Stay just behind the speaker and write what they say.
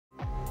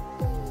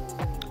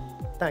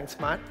Thanks,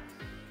 Matt.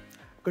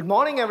 Good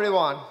morning,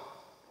 everyone.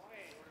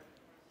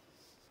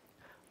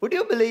 Would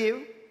you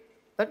believe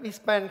that we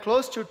spend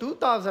close to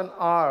 2,000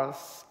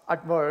 hours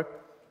at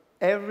work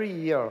every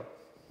year?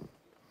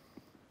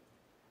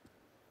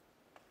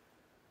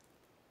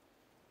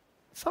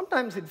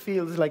 Sometimes it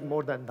feels like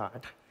more than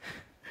that.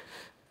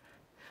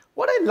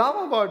 What I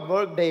love about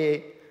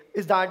Workday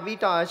is that we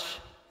touch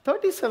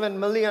 37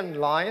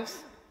 million lives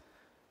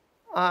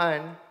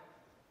and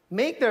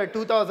make their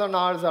 2,000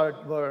 hours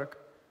at work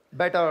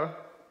better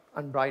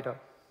and brighter.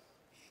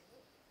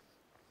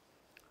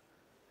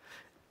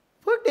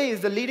 Workday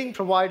is the leading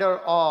provider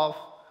of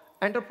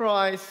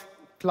enterprise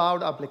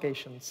cloud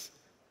applications.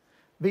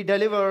 We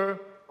deliver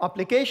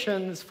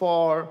applications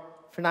for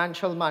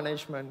financial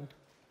management,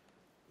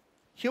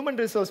 human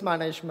resource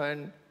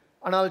management,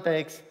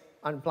 analytics,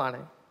 and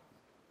planning.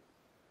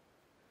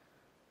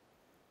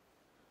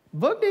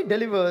 Workday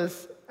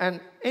delivers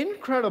an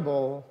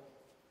incredible,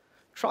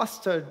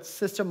 trusted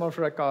system of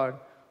record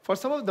for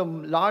some of the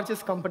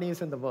largest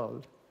companies in the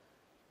world.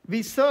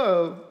 We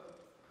serve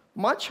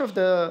much of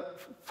the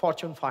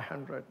Fortune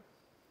 500.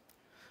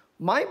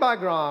 My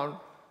background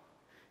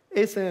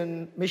is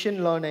in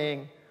machine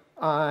learning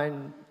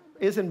and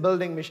is in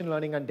building machine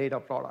learning and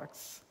data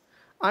products.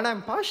 And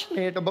I'm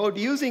passionate about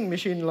using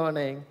machine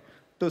learning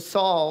to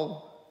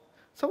solve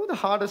some of the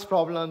hardest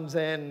problems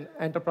in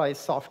enterprise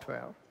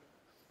software.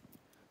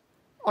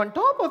 On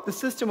top of the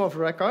system of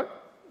record,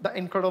 the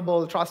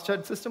incredible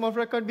trusted system of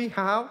record we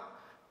have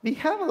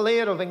a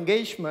layer of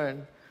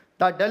engagement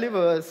that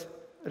delivers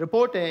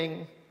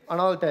reporting,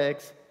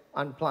 analytics,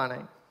 and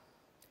planning.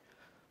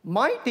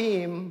 My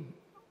team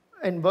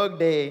in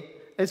Workday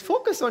is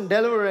focused on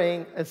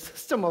delivering a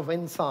system of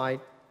insight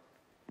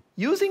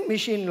using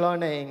machine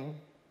learning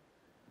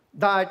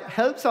that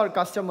helps our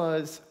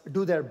customers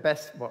do their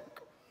best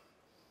work.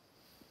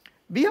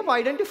 We have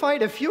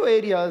identified a few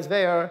areas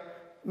where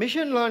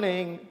machine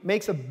learning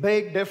makes a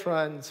big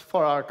difference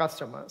for our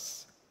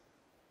customers.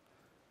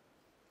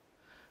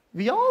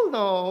 We all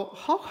know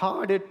how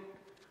hard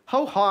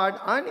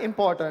and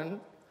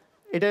important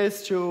it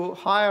is to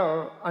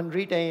hire and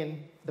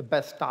retain the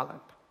best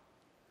talent.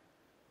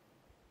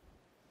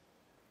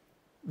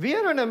 We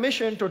are on a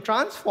mission to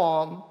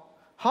transform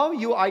how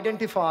you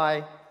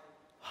identify,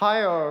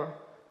 hire,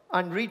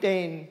 and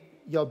retain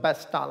your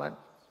best talent.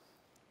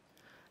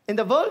 In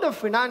the world of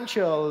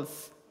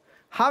financials,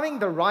 having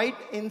the right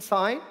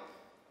insight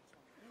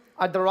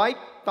at the right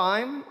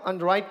time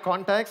and the right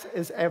context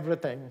is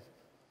everything.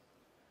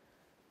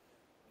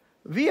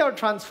 We are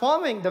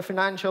transforming the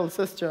financial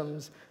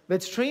systems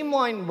with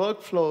streamlined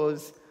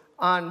workflows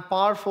and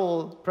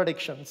powerful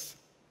predictions.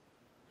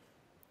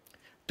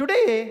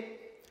 Today,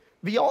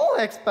 we all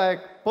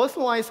expect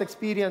personalized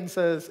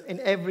experiences in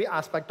every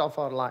aspect of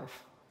our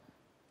life.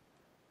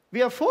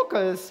 We are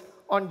focused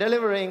on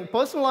delivering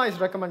personalized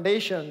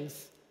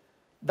recommendations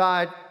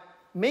that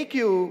make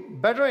you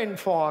better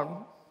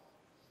informed,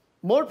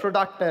 more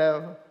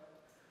productive,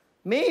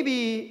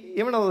 maybe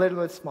even a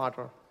little bit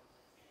smarter.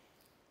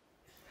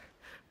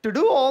 To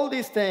do all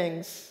these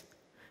things,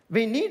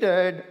 we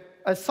needed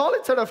a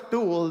solid set of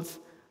tools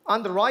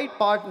and the right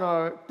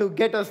partner to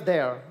get us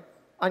there,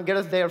 and get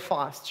us there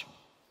fast.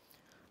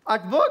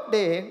 At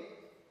Workday,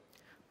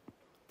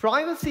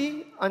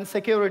 privacy and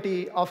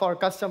security of our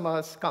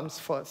customers comes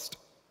first.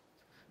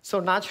 So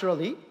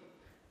naturally,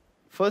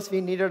 first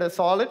we needed a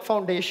solid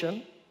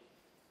foundation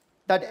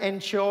that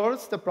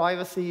ensures the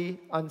privacy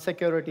and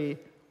security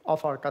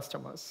of our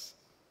customers,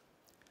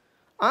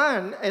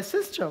 and a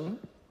system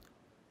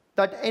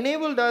that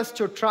enabled us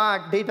to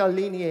track data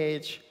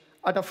lineage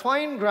at a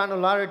fine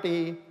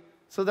granularity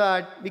so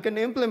that we can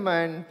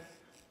implement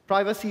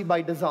privacy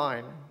by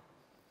design.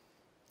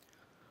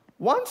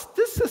 Once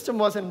this system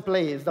was in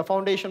place, the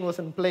foundation was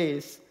in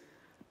place,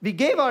 we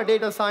gave our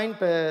data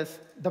scientists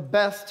the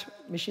best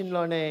machine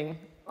learning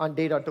and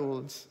data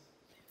tools.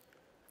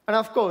 And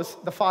of course,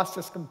 the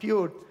fastest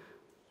compute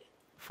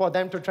for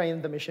them to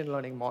train the machine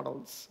learning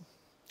models.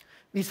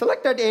 We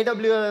selected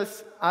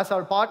AWS as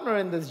our partner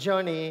in this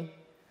journey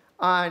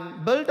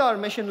and built our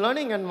machine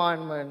learning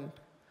environment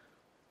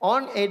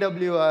on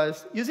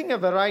AWS using a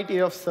variety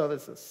of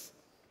services.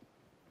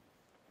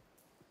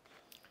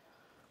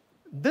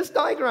 This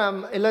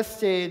diagram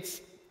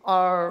illustrates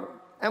our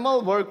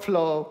ML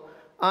workflow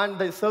and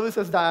the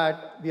services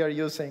that we are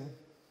using.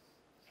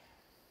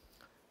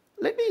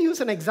 Let me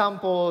use an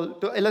example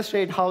to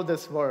illustrate how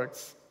this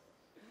works.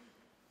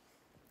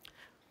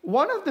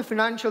 One of the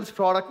financials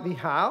product we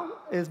have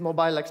is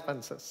mobile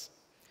expenses.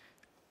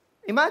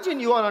 Imagine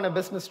you are on a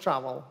business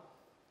travel,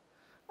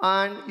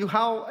 and you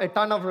have a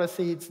ton of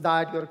receipts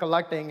that you're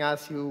collecting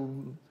as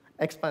you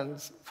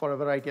expense for a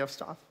variety of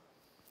stuff.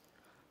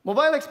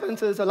 Mobile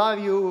expenses allow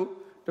you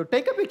to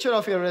take a picture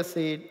of your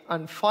receipt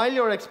and file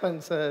your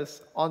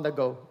expenses on the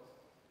go.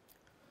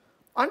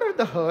 Under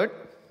the hood,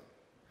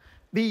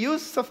 we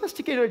use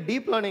sophisticated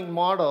deep learning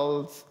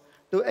models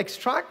to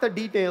extract the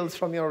details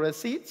from your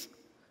receipts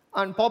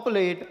and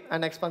populate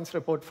an expense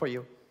report for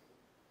you.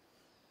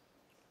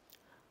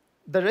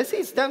 The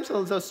receipts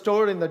themselves are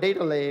stored in the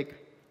data lake,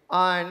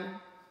 and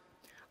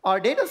our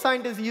data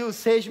scientists use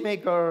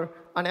SageMaker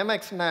and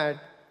MXNet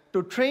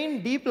to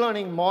train deep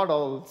learning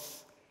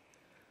models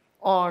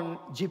on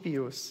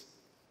GPUs.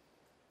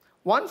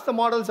 Once the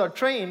models are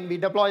trained, we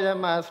deploy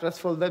them as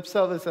RESTful web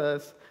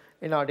services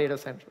in our data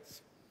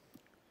centers.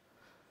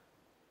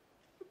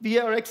 We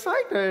are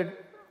excited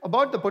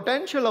about the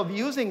potential of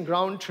using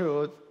ground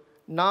truth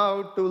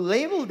now to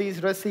label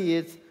these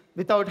receipts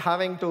without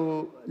having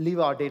to leave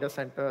our data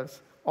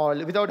centers, or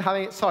without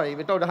having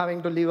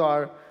to leave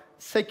our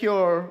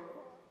secure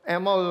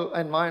ML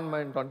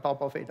environment on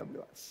top of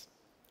AWS.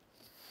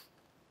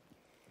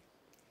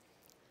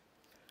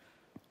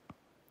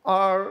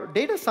 Our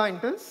data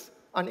scientists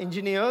and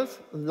engineers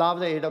love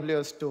the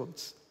AWS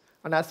tools.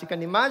 And as you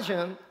can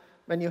imagine,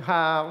 when you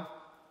have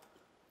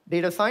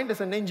data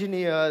scientists and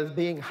engineers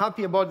being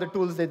happy about the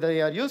tools that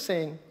they are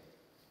using,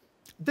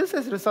 this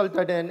has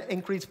resulted in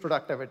increased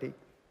productivity.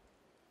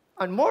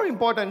 And more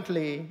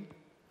importantly,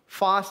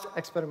 fast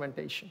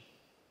experimentation.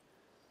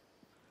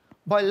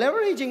 By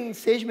leveraging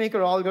SageMaker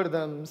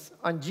algorithms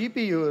and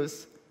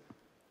GPUs,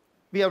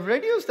 we have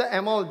reduced the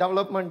ML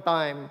development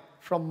time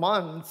from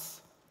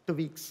months to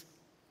weeks.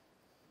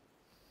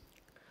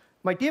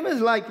 My team is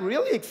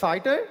really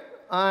excited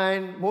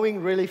and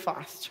moving really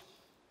fast.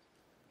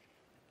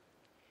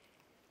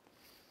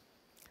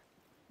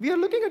 We are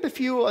looking at a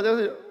few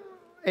other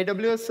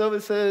AWS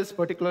services,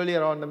 particularly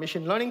around the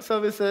machine learning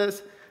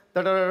services,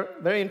 that are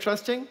very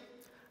interesting.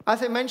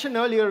 As I mentioned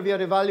earlier, we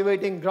are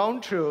evaluating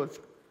ground truth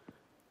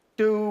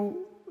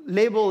to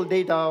label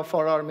data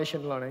for our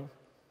machine learning.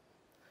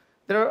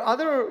 There are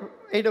other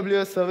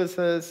AWS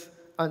services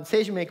and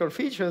SageMaker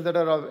features that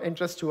are of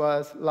interest to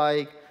us,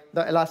 like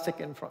the elastic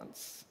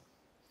inference.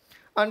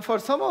 And for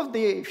some of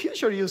the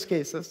future use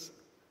cases,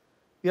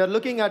 we are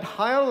looking at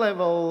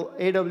higher-level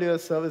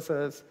AWS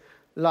services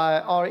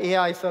or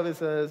AI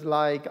services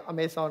like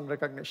Amazon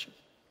Recognition.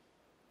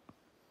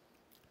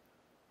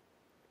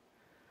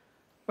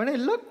 When I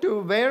look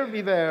to where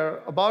we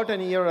were about a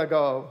year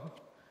ago,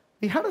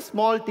 we had a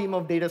small team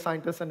of data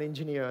scientists and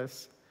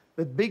engineers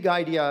with big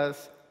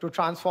ideas to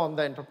transform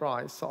the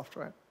enterprise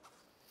software.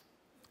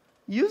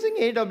 Using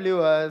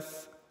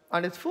AWS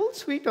and its full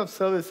suite of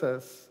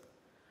services,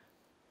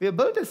 we have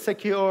built a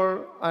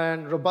secure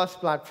and robust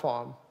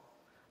platform.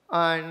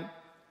 And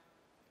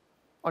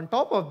on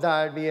top of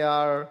that, we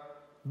are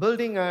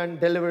building and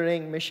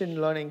delivering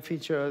machine learning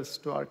features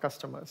to our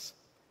customers.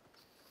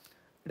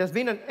 It has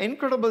been an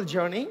incredible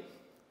journey,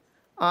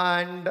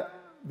 and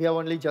we have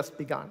only just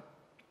begun.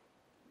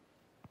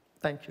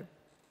 Thank you.